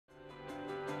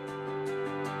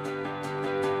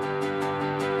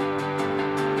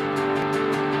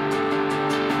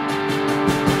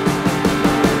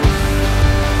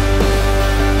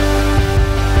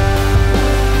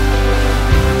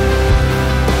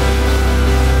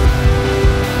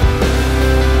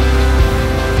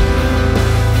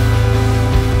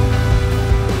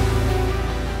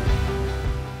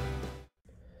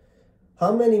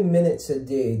minutes a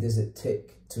day does it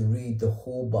take to read the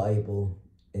whole Bible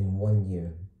in 1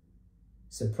 year?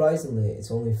 Surprisingly,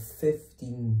 it's only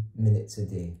 15 minutes a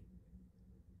day.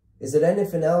 Is there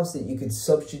anything else that you could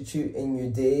substitute in your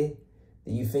day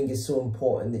that you think is so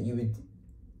important that you would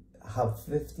have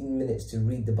 15 minutes to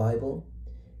read the Bible?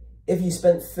 If you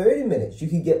spent 30 minutes, you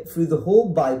could get through the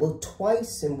whole Bible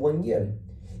twice in 1 year.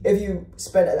 If you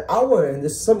spent an hour, and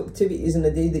there's some activities in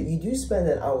a day that you do spend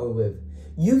an hour with,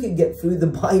 you could get through the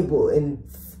Bible in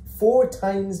 4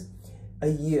 times a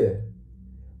year.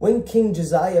 When King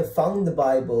Josiah found the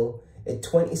Bible at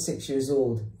 26 years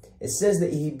old, it says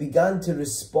that he began to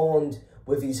respond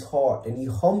with his heart, and he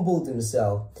humbled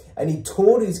himself, and he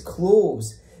tore his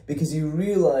clothes because he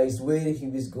realized where he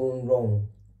was going wrong.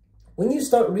 When you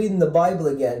start reading the Bible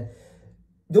again,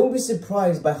 don't be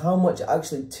surprised by how much it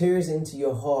actually tears into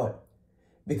your heart,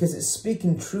 because it's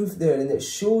speaking truth there and it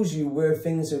shows you where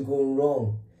things are going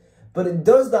wrong. But it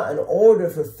does that in order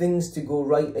for things to go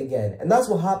right again. And that's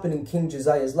what happened in King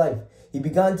Josiah's life. He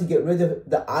began to get rid of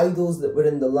the idols that were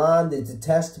in the land, the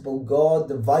detestable God,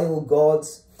 the vile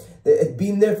gods that had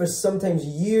been there for sometimes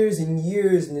years and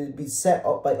years and had been set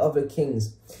up by other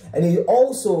kings. And he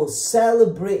also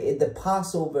celebrated the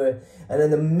Passover in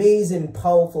an amazing,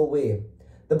 powerful way.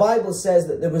 The Bible says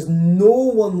that there was no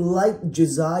one like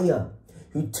Josiah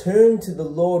who turned to the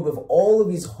Lord with all of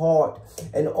his heart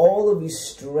and all of his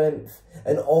strength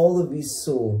and all of his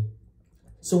soul.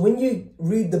 So when you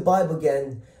read the Bible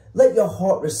again, let your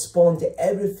heart respond to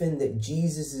everything that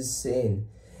Jesus is saying.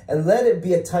 And let it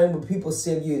be a time where people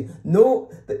say to you, no,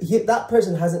 that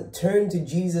person hasn't turned to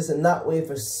Jesus in that way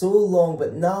for so long,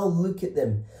 but now look at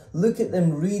them. Look at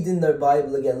them reading their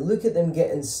Bible again. Look at them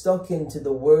getting stuck into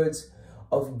the words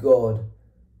of God.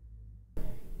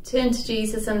 Turn to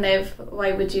Jesus and live.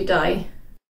 Why would you die?